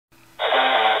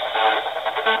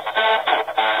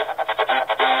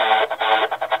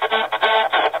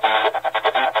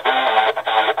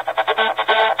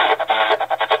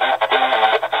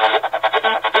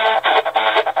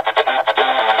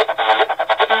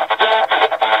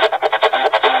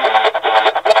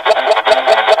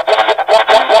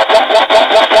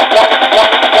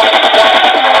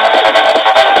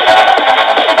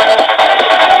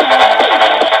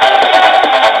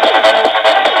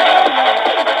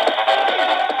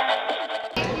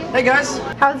Hey guys!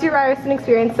 How's your Ryerson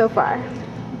experience so far?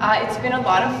 It's been a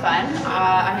lot of fun.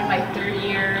 I'm in my third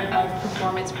year of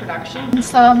performance production.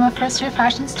 So I'm a first year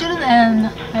fashion student and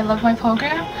I love my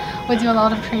program. We do a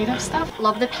lot of creative stuff.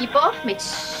 Love the people, made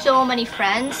so many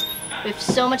friends. We have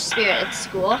so much spirit at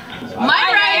school. My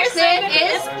Ryerson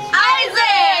is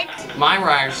Isaac! My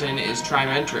Ryerson is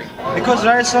Trimetry. Because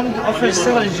Ryerson offers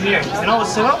civil engineering. You know what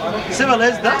civil? Civil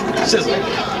is the chisel.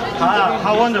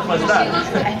 How wonderful is that?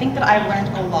 I think that I've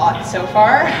learned a lot so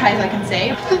far, as I can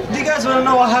say. Do you guys want to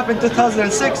know what happened in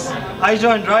 2006? I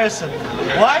joined Ryerson.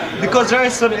 Why? Because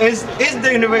Ryerson is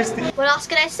the university. What else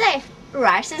can I say?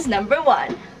 Ryerson's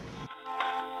 #1.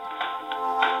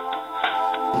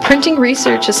 Printing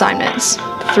research assignments,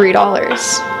 $3.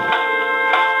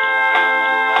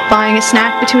 Buying a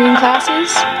snack between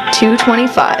classes,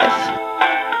 $2.25.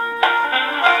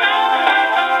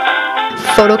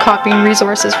 Photocopying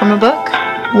resources from a book,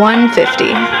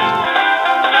 $1.50.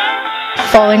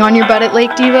 Falling on your butt at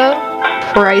Lake Devo,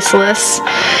 priceless.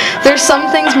 There's some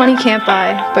things money can't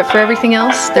buy, but for everything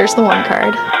else, there's the one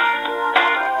card.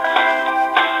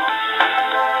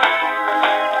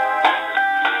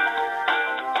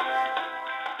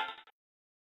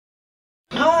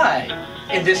 Hi!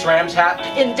 In this Rams hat.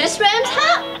 In this Rams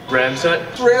hat? Rams hat.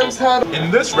 Rams hat.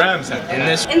 In this Rams hat. In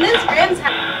this Rams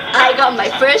hat. I got my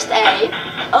first A.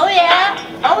 Oh yeah!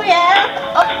 Oh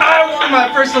yeah! Oh. I won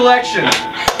my first election!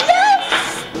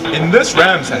 Yes! In this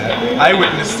Rams hat, I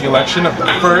witnessed the election of the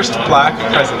first black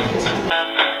president.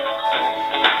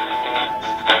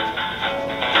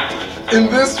 In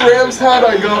this Rams hat,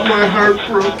 I got my heart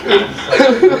broken.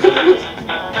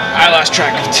 I lost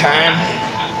track of time.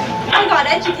 I got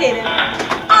educated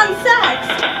on sex.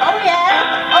 Oh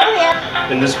yeah! Oh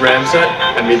yeah! In this Rams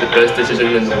hat, I made the best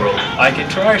decision in the world. I get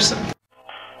to Ryerson.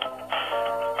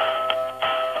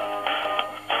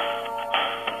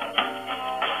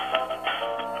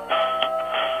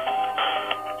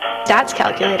 Stats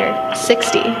calculator,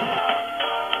 $60.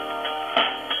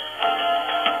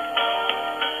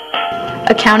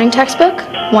 Accounting textbook,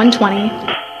 $120.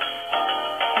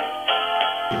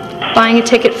 Buying a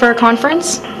ticket for a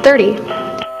conference, $30.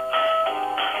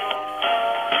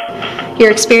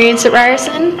 Your experience at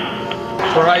Ryerson?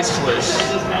 Priceless.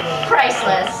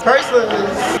 Priceless.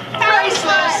 Priceless!